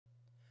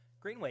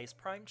Greenway's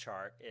Prime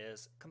Chart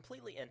is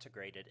completely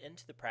integrated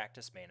into the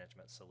practice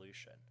management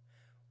solution.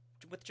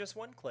 With just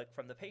one click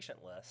from the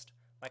patient list,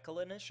 my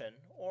clinician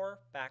or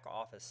back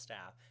office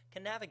staff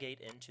can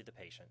navigate into the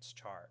patient's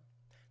chart.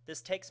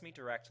 This takes me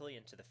directly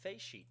into the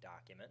face sheet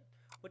document,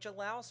 which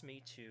allows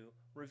me to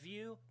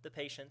review the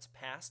patient's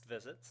past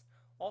visits,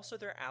 also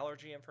their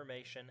allergy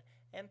information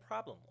and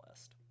problem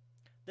list.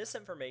 This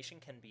information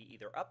can be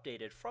either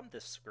updated from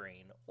this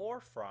screen or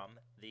from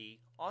the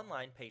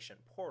online patient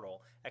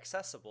portal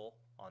accessible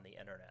on the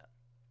internet.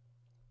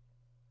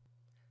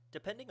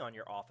 Depending on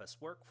your office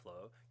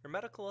workflow, your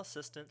medical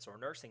assistants or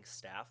nursing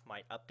staff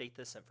might update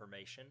this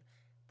information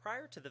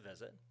prior to the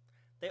visit.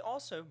 They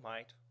also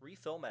might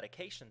refill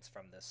medications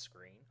from this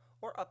screen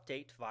or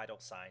update vital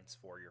signs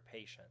for your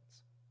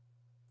patients.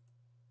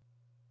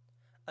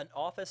 An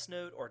office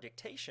note or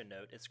dictation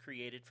note is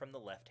created from the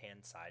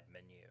left-hand side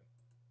menu.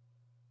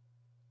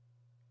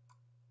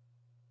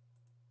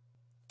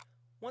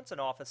 Once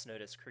an office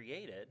note is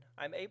created,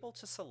 I'm able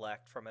to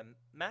select from a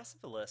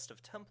massive list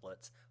of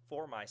templates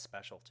for my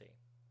specialty.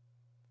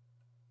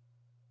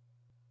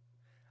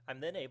 I'm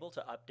then able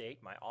to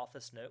update my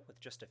office note with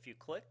just a few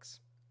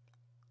clicks,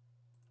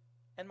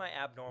 and my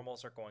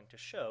abnormals are going to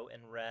show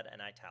in red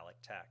and italic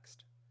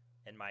text.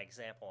 In my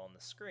example on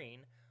the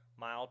screen,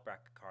 mild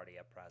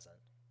bradycardia present.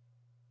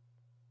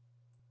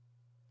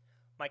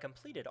 My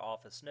completed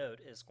office note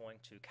is going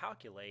to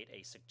calculate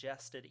a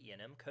suggested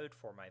E&M code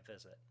for my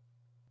visit.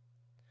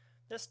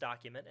 This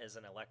document is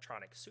an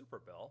electronic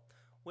superbill,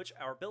 which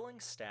our billing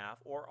staff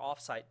or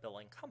off-site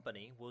billing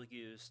company will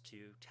use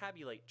to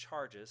tabulate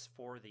charges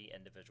for the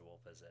individual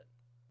visit.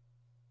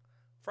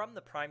 From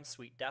the Prime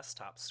Suite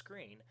desktop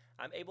screen,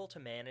 I'm able to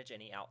manage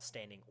any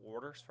outstanding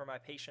orders for my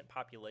patient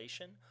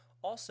population,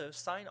 also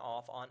sign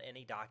off on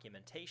any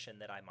documentation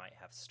that I might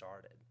have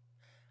started.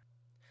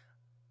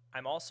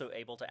 I'm also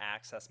able to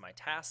access my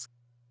tasks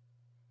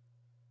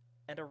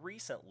and a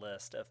recent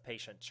list of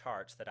patient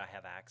charts that I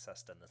have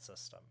accessed in the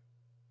system.